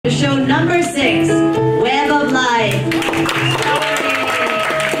show number 6, Web of Life.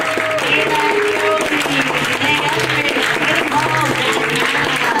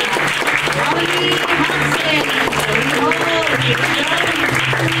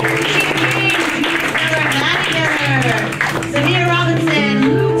 Samir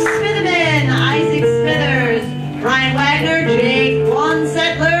Robinson, Luke Smitherman, Isaac Smithers, Brian Wagner, Jake Juan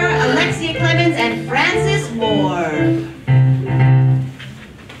Settler, Alexia Clemens, and Francis Moore.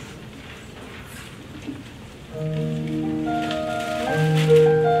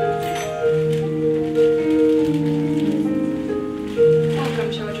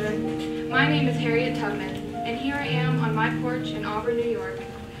 Welcome, children. My name is Harriet Tubman, and here I am on my porch in Auburn, New York.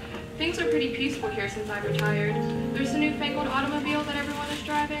 Things are pretty peaceful here since I've retired. There's a newfangled automobile that everyone is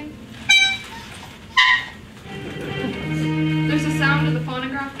driving. There's the sound of the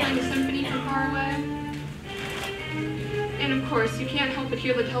phonograph playing a symphony from far away. And of course, you can't help but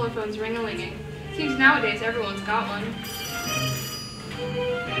hear the telephones ring-a-linging. Seems nowadays everyone's got one.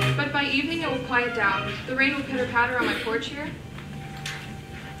 But by evening it will quiet down. The rain will pitter-patter on my porch here.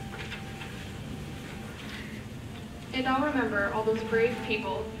 And I'll remember all those brave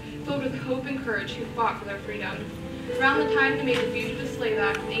people filled with hope and courage who fought for their freedom. Around the time we made the Fugitive Slave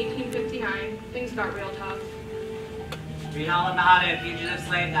Act in 1859, things got real tough. Read all about it. Fugitive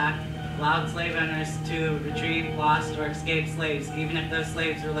Slave Act allowed slave owners to retrieve lost or escaped slaves, even if those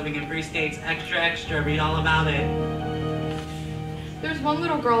slaves were living in free states. Extra, extra, read all about it. There's one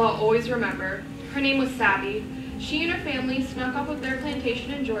little girl I'll always remember. Her name was Savvy. She and her family snuck up with their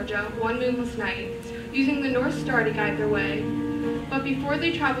plantation in Georgia one moonless night, using the North Star to guide their way. But before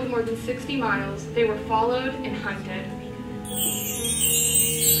they traveled more than 60 miles, they were followed and hunted.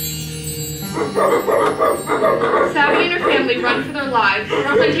 Savvy and her family run for their lives,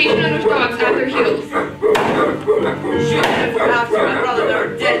 plantation owners' dogs at their heels. Shoot them for house, my brother,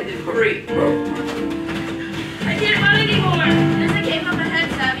 they're dead and free. I can't run anymore. There's a cave up ahead,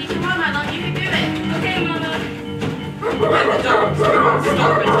 Savvy. Come on, my love, you can do it. Okay, Mama. Let the dogs, we won't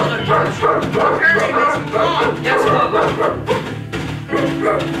stop until they're touched. Hurry, Miss, come on. Yes, Mama.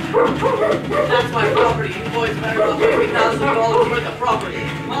 That's my property. You boys better go $50,000 worth of property.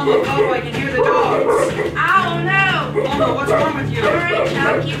 Mama, go, I can hear the dogs. Ow, no. Mama, what's wrong with you? All right,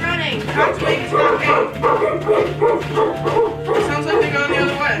 child, keep running. Try to make it stop. Sounds like they're going the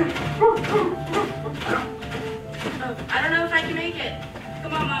other way. Oh, I don't know if I can make it.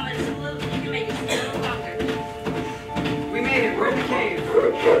 Come on, Mama, just a little. You can make it just a little longer. We made it. We're in the cave.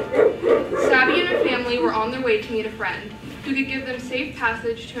 Savvy and her family were on their way to meet a friend who could give them safe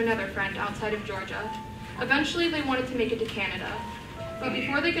passage to another friend outside of Georgia. Eventually, they wanted to make it to Canada. But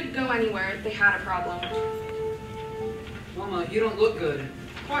before they could go anywhere, they had a problem. Mama, you don't look good.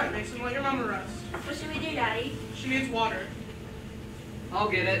 Quiet, Mason. Let your mama rest. What should we do, Daddy? She needs water. I'll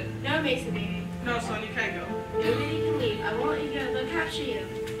get it. No, Mason, baby. No, son, you can't go. Nobody can leave. I won't let you go. They'll capture you.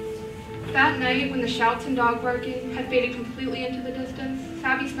 That night, when the shouts and dog barking had faded completely into the distance,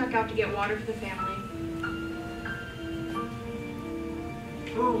 Savvy snuck out to get water for the family.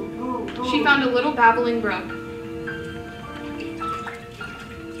 She found a little babbling brook.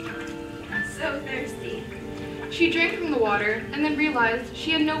 I'm so thirsty. She drank from the water and then realized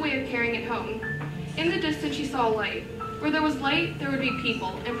she had no way of carrying it home. In the distance, she saw a light. Where there was light, there would be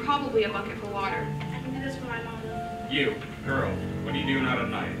people and probably a bucket for water. I can do this for my mom. You, girl, what are you doing out at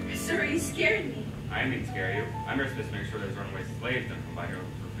night? Sorry, you scared me. I didn't mean to scare you. I'm here supposed to make sure there's runaway slaves don't come by here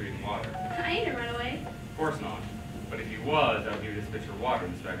looking for food and water. I ain't a runaway. Of course not. But if you was, I would give you this pitcher of water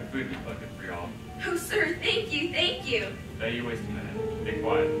and this bag of food we collected for y'all. Oh, sir, thank you, thank you. Let you waste a minute. Be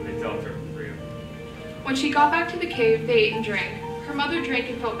quiet. They tell it's for you. When she got back to the cave, they ate and drank. Her mother drank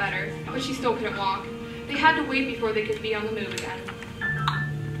and felt better, but she still couldn't walk. They had to wait before they could be on the move again.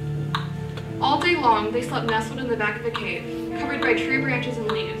 All day long, they slept nestled in the back of the cave, covered by tree branches and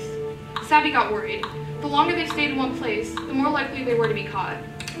leaves. Savvy got worried. The longer they stayed in one place, the more likely they were to be caught.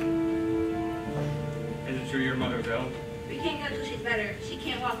 Is it true your mother's ill? We can't go till she's better. She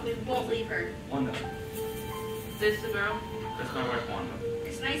can't walk. We won't leave her. Wanda. This the girl? That's my wife, Wanda.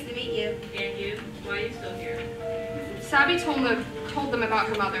 It's nice to meet you. And you? Why are you still here? Savvy told them about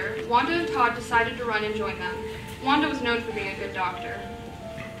her mother. Wanda and Todd decided to run and join them. Wanda was known for being a good doctor.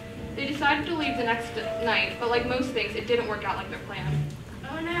 They decided to leave the next night, but like most things, it didn't work out like their plan.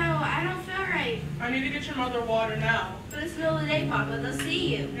 Oh no, I don't feel right. I need to get your mother water now. But it's the middle of the day, Papa. They'll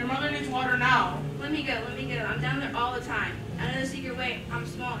see you. Your mother needs water now. Let me go, let me go. I'm down there all the time. I know the secret way. I'm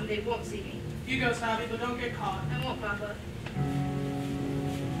small and they won't see me. You go, Savvy, but don't get caught. I won't, Papa.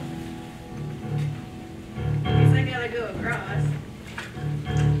 Guess I gotta go across.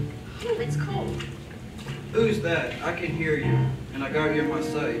 Oh, it's cold. Who's that? I can hear you, and I got you in my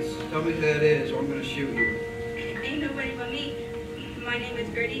sights. Tell me who that is, or I'm gonna shoot you. Ain't nobody but me. My name is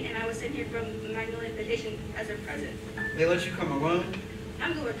Gertie, and I was sent here from Magnolia Plantation as a present. They let you come alone?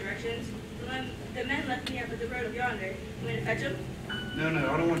 I'm good with directions. The men left me up at the road of yonder. You want me to fetch them? No,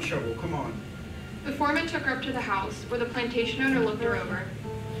 I don't want trouble. Come on. The foreman took her up to the house, where the plantation owner looked her over.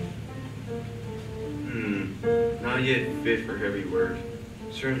 Not yet fit for heavy work.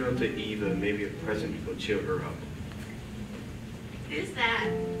 Send her up to Eva, maybe a present will cheer her up. Who's that?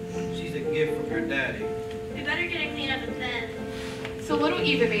 She's a gift from your daddy. We better get her cleaned up and fed. So little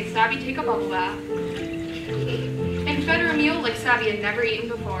Eva made Sabby take a bubble bath and fed her a meal like Sabby had never eaten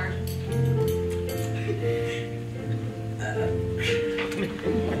before.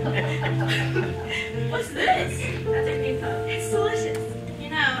 What's this? That's our cream puff. It's delicious. You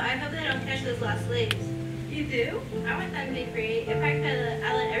know, I hope they don't catch those lost slaves. You do? I want them to be free. If I could,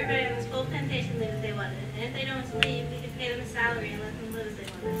 I let everybody on this whole plantation live if they wanted. And if they don't want to leave, we could pay them a salary and let them live as they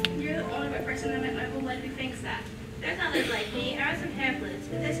wanted. You're the only white person I met my whole life who thinks that. There's others like me. I wrote some pamphlets.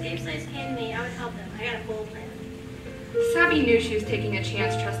 If the escaped slaves came to me, I would help them. I got a whole plan. Sabby knew she was taking a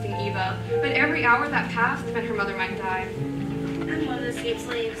chance trusting Eva, but every hour that passed meant her mother might die. I'm one of the escaped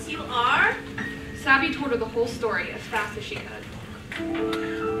slaves. You are? Sabby told her the whole story as fast as she could.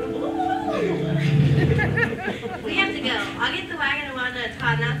 We have to go. I'll get the wagon and Wanda and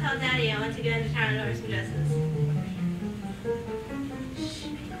Todd, and I'll tell Daddy I want to go into town and order some dresses.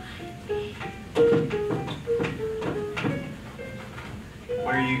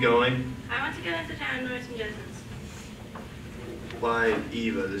 Where are you going? I want to go into town and order some dresses. Why,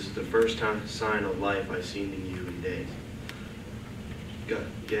 Eva, this is the first sign of life I've seen in you in days.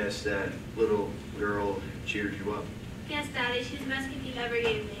 Guess that little girl cheered you up. Yes, Daddy, she's the best gift you ever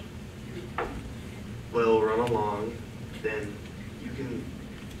gave me. Well, run along. Then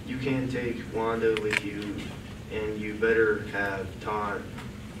you can take Wanda with you, and you better have Todd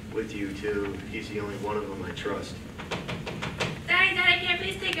with you too. He's the only one of them I trust. Daddy, can I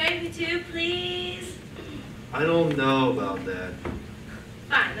please take Ivy too, please? I don't know about that.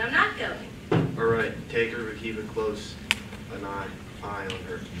 Fine, I'm not going. All right, take her, but keep it close. An eye on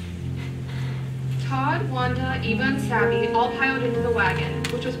her. Todd, Wanda, Eva, and Sabby all piled into the wagon,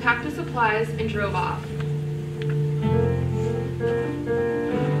 which was packed with supplies, and drove off.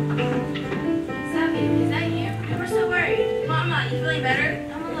 Sabby, is that you? We were so worried. Mama, you feeling better?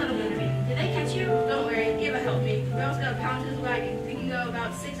 I'm a little bit. Did they catch you? Don't worry, Eva helped me. We almost got pounded to the wagon. We can go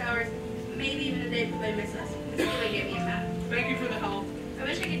about 6 hours, maybe even a day before they miss us. Miss Eva gave me a map. Thank you for the help. I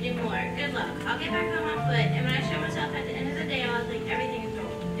wish I could do more. Good luck. I'll get back home on foot, and when I show myself at the end of the day, I'll think everything is gold.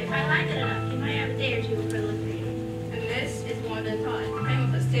 If I like it enough, you might have a day or two before I look for you. And this is Wanda and Todd.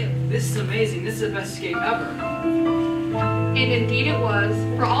 Hang with us too. This is amazing. This is the best escape ever. And indeed it was,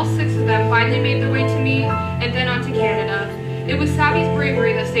 for all 6 of them finally made their way to me, and then on to Canada. It was Sabby's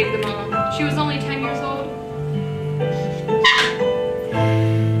bravery that saved them all. She was only 10 years old.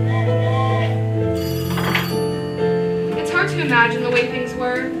 It's hard to imagine the way things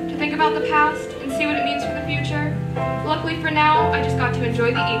were, to think about the past, and see what it means for the future. Luckily for now, I just got to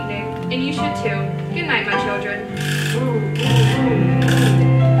enjoy the evening, and you should too. Good night, my children.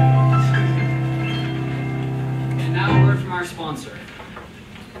 And now a word from our sponsor.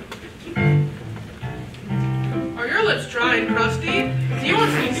 Are your lips dry and crusty? Do you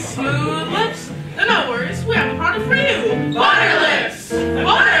want some smooth lips? Then no worries, we have a product for you. Butter Lips!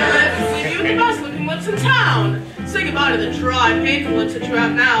 Butter Lips will give you the best looking lips in town. Say goodbye to the dry, painful lips that you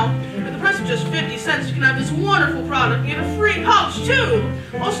have now. For the price of just 50 cents, you can have this wonderful product and get a free pouch too.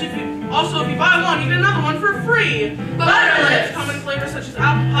 Also, if you buy one, you get another one for free. Butter Lips come in flavors such as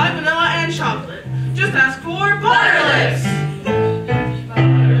apple pie, vanilla, and chocolate. Just ask for Butter Lips!